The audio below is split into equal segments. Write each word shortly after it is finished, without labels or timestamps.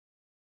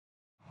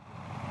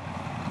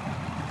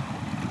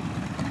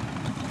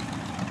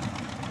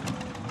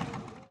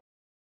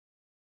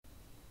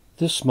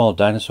This small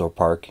dinosaur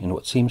park, in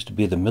what seems to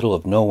be the middle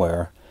of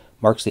nowhere,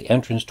 marks the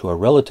entrance to a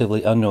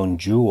relatively unknown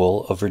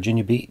jewel of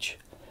Virginia Beach,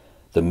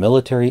 the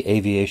Military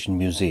Aviation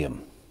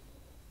Museum.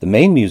 The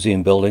main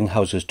museum building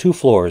houses 2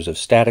 floors of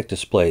static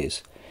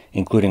displays,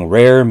 including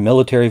rare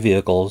military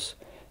vehicles,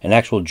 an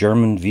actual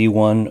German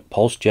V-1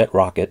 pulse jet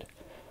rocket,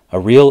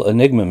 a real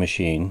Enigma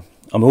machine,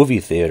 a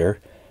movie theater,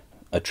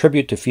 a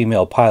tribute to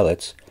female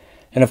pilots,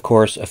 and of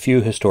course a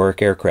few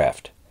historic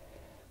aircraft.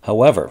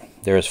 However,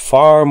 there is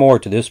far more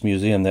to this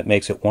museum that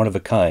makes it one of a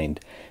kind,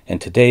 and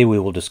today we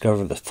will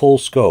discover the full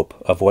scope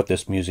of what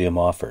this museum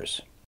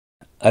offers.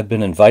 I've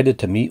been invited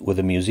to meet with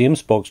a museum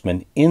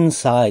spokesman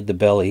inside the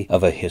belly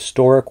of a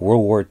historic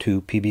World War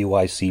II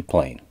PBY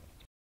plane.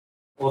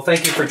 Well,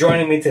 thank you for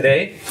joining me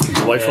today.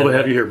 Delightful to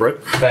have you here,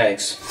 Brett.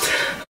 Thanks.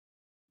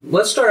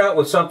 Let's start out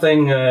with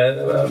something,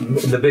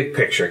 the big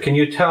picture. Can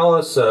you tell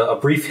us a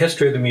brief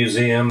history of the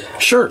museum?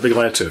 Sure, be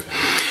glad to.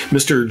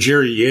 Mr.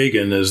 Jerry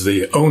Yegan is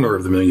the owner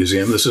of the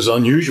museum. This is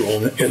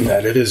unusual in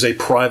that it is a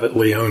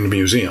privately owned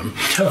museum,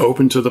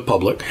 open to the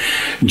public.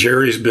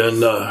 Jerry's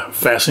been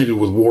fascinated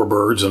with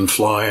warbirds and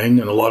flying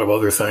and a lot of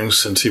other things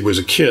since he was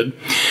a kid.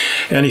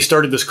 And he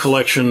started this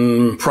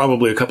collection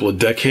probably a couple of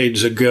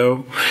decades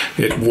ago.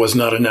 It was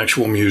not an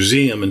actual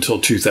museum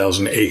until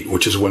 2008,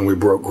 which is when we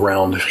broke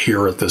ground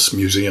here at this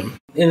museum.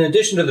 In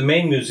addition to the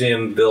main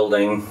museum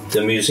building,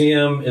 the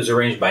museum is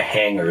arranged by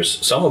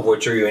hangars, some of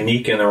which are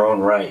unique in their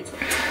own right.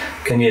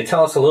 Can you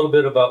tell us a little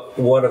bit about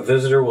what a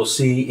visitor will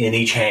see in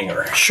each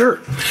hangar?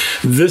 Sure.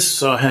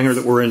 This hangar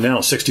that we're in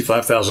now,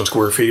 65,000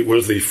 square feet,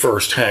 was the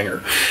first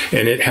hangar,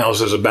 and it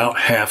houses about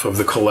half of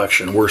the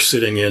collection. We're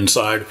sitting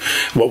inside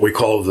what we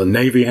call the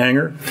Navy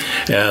hangar,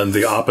 and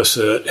the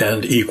opposite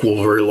and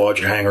equal very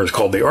large hangar is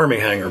called the Army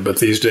hangar. But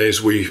these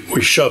days we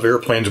shove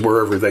airplanes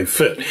wherever they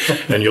fit,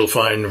 and you'll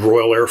find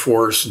Royal Air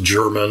Force,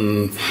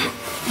 German,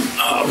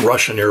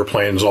 Russian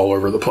airplanes all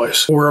over the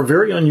place. We're a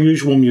very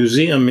unusual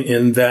museum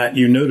in that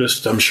you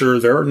noticed, I'm sure,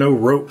 there are no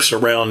ropes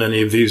around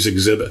any of these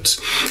exhibits.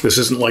 This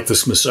isn't like the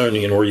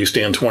Smithsonian where you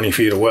stand 20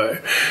 feet away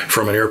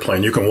from an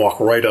airplane. You can walk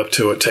right up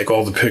to it, take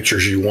all the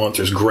pictures you want.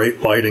 There's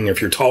great lighting. If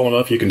you're tall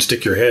enough, you can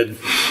stick your head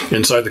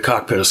inside the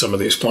cockpit of some of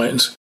these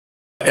planes.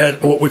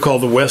 At what we call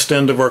the west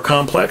end of our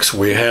complex,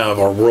 we have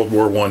our World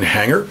War I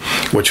hangar,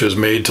 which is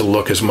made to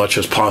look as much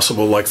as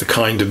possible like the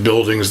kind of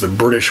buildings the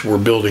British were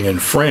building in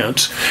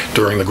France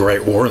during the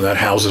Great War, and that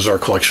houses our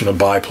collection of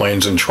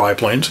biplanes and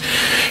triplanes,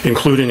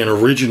 including an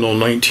original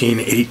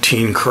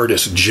 1918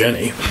 Curtiss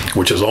Jenny,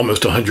 which is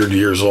almost 100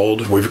 years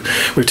old.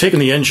 We've taken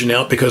the engine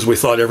out because we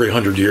thought every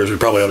 100 years we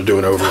probably ought to do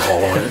an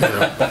overhaul on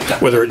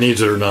it, whether it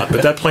needs it or not,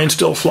 but that plane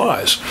still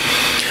flies.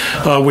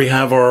 We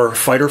have our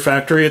fighter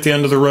factory at the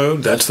end of the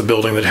road. That's the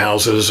building that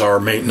houses our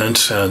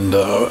maintenance and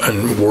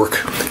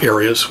work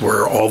areas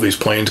where all these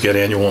planes get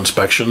annual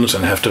inspections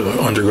and have to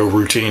undergo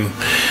routine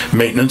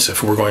maintenance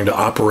if we're going to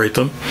operate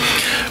them.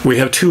 We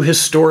have 2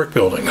 historic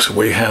buildings.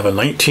 We have a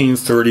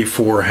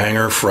 1934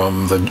 hangar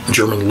from the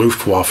German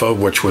Luftwaffe,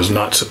 which was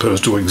not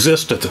supposed to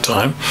exist at the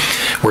time,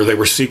 where they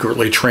were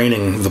secretly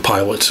training the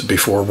pilots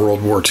before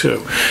World War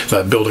II.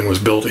 That building was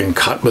built in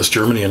Cottbus,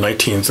 Germany in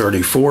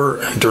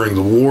 1934. During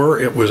the war,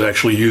 it was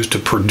actually used to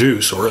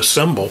produce or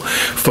assemble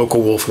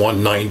Focke-Wulf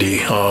 190,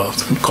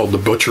 called the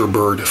Butcher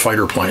Bird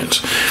fighter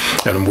planes.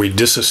 And we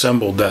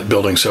disassembled that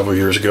building several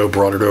years ago,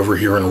 brought it over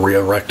here and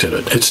re-erected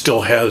it. It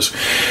still has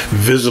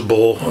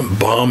visible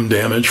bomb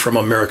damage from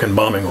American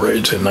bombing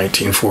raids in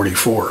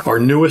 1944. Our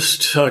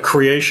newest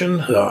creation,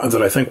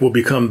 that I think will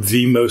become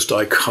the most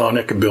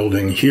iconic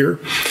building here,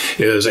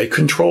 is a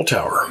control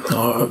tower.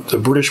 The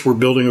British were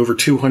building over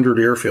 200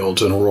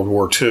 airfields in World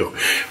War II,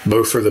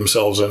 both for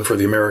themselves and for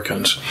the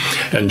Americans.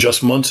 And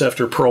just months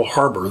after Pearl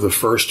Harbor, the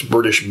first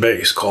British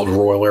base, called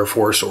Royal Air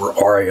Force or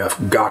RAF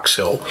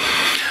Goxhill,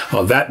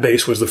 that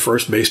base was the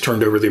first base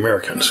turned over to the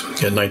Americans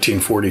in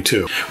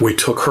 1942. We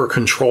took her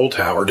control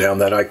tower down,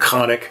 that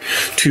iconic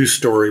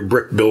 2-story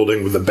brick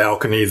building with the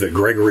balcony that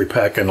Gregory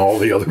Peck and all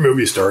the other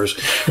movie stars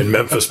in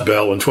Memphis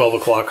Belle and 12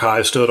 O'Clock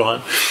High stood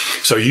on.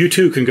 So you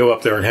too can go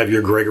up there and have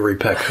your Gregory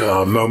Peck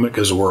moment,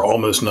 because we're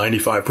almost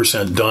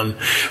 95% done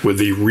with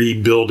the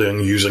rebuilding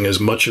using as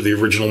much of the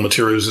original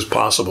materials as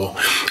possible,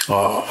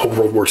 a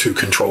World War II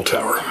control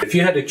tower. If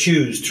you had to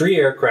choose 3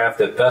 aircraft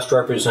that best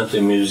represent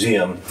the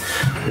museum,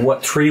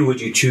 what 3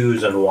 would you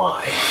choose and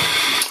why?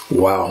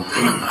 Wow.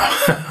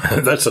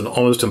 That's an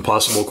almost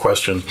impossible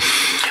question.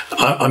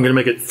 I'm going to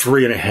make it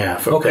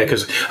 3.5, okay?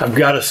 Because I've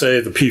got to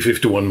say the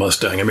P-51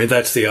 Mustang. I mean,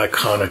 that's the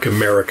iconic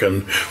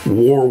American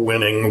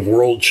war-winning,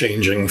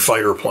 world-changing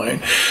fighter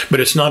plane.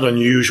 But it's not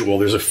unusual.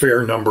 There's a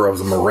fair number of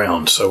them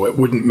around, so it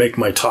wouldn't make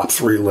my top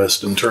 3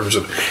 list in terms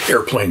of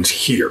airplanes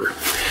here.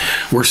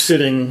 We're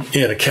sitting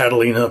in a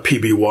Catalina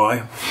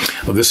PBY.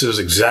 This is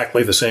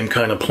exactly the same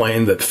kind of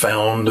plane that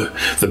found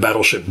the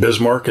battleship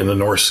Bismarck in the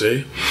North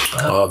Sea,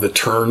 that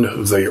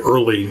turned the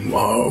early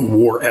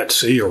war at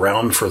sea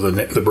around for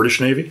the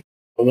British Navy.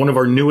 One of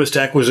our newest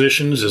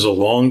acquisitions is a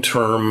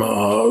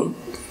long-term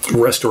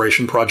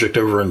restoration project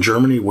over in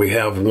Germany. We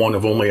have one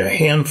of only a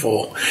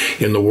handful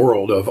in the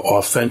world of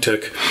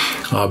authentic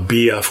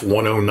BF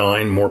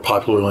 109, more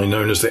popularly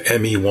known as the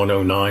ME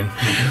 109,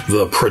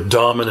 the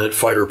predominant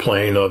fighter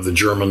plane of the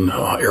German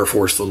Air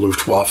Force, the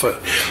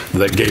Luftwaffe,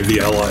 that gave the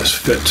Allies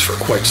fits for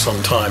quite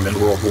some time in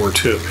World War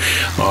II.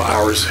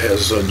 Ours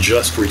has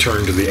just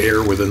returned to the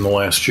air within the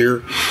last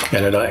year,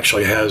 and it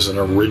actually has an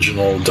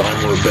original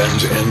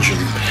Daimler-Benz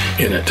engine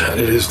in it.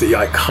 It is the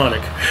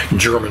iconic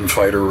German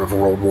fighter of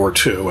World War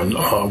II, and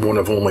one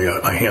of only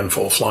a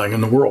handful flying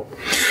in the world.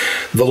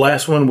 The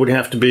last one would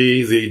have to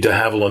be the de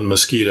Havilland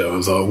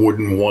Mosquito, the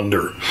wooden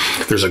wonder.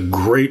 There's a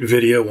great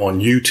video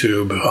on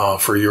YouTube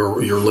for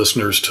your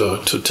listeners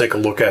to take a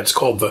look at. It's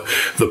called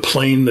the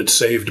Plane That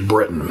Saved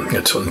Britain.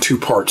 It's on 2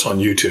 parts on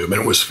YouTube, and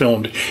it was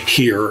filmed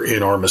here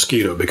in our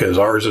Mosquito because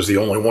ours is the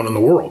only one in the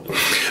world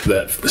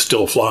that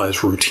still flies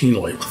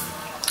routinely.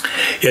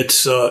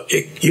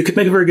 You could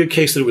make a very good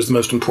case that it was the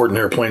most important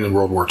airplane in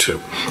World War II.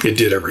 It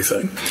did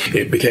everything.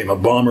 It became a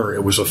bomber,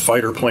 it was a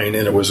fighter plane,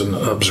 and it was an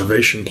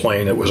observation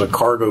plane, it was a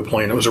cargo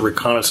plane, it was a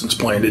reconnaissance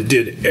plane. It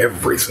did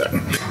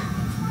everything.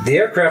 The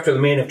aircraft are the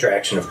main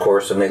attraction, of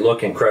course, and they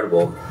look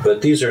incredible,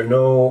 but these are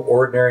no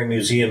ordinary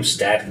museum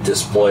static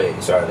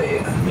displays, are they?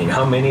 I mean,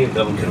 how many of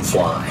them can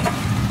fly?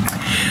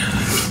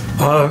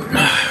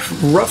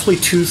 Roughly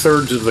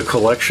 2/3 of the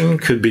collection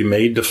could be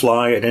made to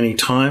fly at any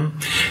time,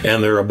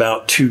 and there are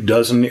about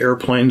 24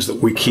 airplanes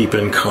that we keep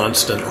in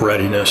constant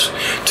readiness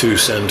to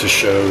send to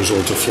shows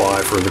or to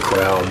fly for the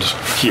crowds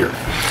here.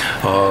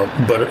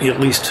 But at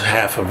least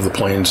half of the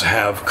planes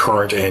have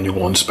current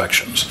annual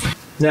inspections.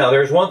 Now,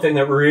 there's one thing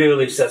that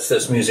really sets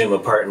this museum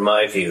apart in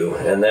my view,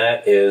 and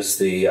that is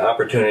the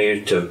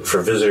opportunity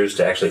for visitors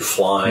to actually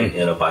fly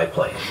in a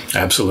biplane.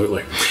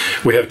 Absolutely.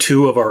 We have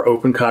 2 of our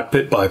open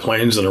cockpit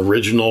biplanes. An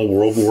original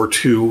World War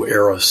II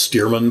era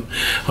Stearman,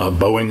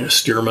 Boeing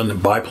Stearman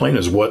biplane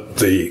is what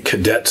the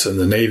cadets in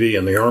the Navy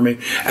and the Army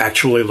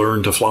actually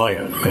learned to fly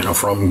in,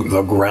 from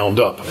the ground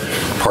up.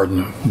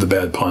 Pardon the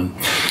bad pun.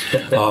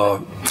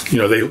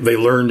 They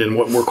learned in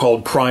what were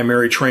called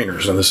primary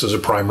trainers, and this is a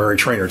primary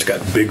trainer. It's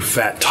got big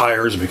fat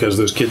tires because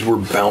those kids were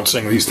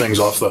bouncing these things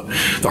off the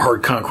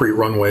hard concrete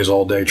runways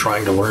all day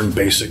trying to learn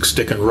basic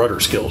stick and rudder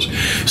skills.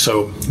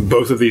 So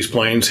both of these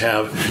planes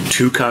have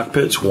 2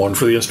 cockpits, one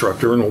for the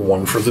instructor and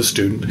one for the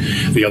student.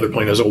 The other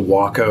plane is a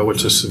Waco.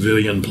 It's a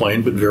civilian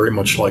plane, but very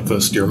much like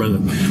the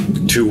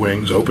Stearman, 2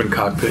 wings, open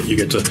cockpit. You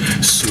get to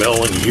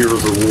smell and hear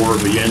the roar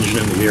of the engine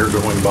in the air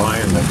going by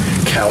and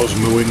the cows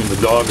mooing and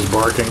the dogs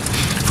barking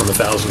from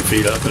 1,000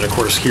 feet up. And of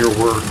course here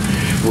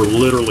we're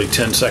literally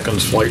 10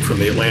 seconds flight from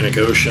the Atlantic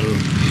Ocean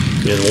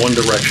in one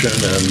direction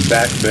and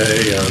Back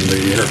Bay and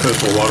the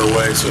Intercoastal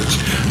Waterway. So it's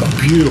a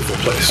beautiful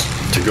place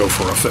to go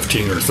for a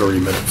 15 or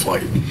 30-minute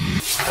flight.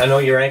 I know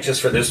you're anxious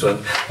for this one.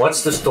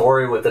 What's the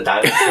story with the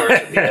dinosaurs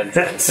at the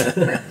entrance?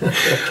 The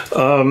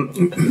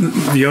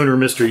owner,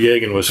 Mr.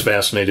 Yagan, was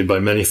fascinated by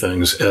many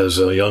things as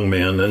a young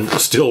man and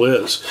still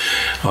is.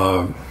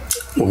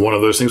 One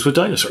of those things was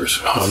dinosaurs.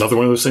 Another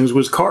one of those things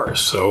was cars.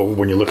 So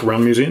when you look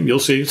around the museum, you'll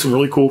see some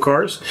really cool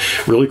cars,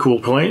 really cool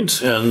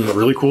planes, and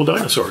really cool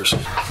dinosaurs.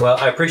 Well,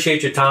 I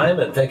appreciate your time,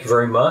 and thank you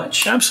very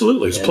much.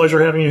 Absolutely. It's a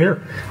pleasure having you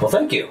here. Well,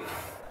 thank you.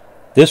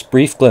 This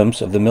brief glimpse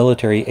of the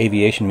Military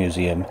Aviation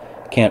Museum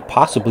can't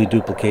possibly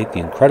duplicate the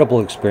incredible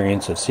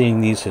experience of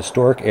seeing these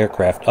historic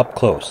aircraft up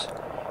close,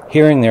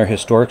 hearing their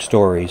historic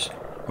stories,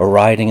 or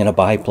riding in a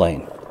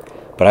biplane.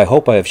 But I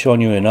hope I have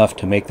shown you enough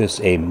to make this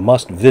a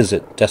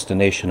must-visit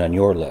destination on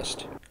your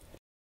list.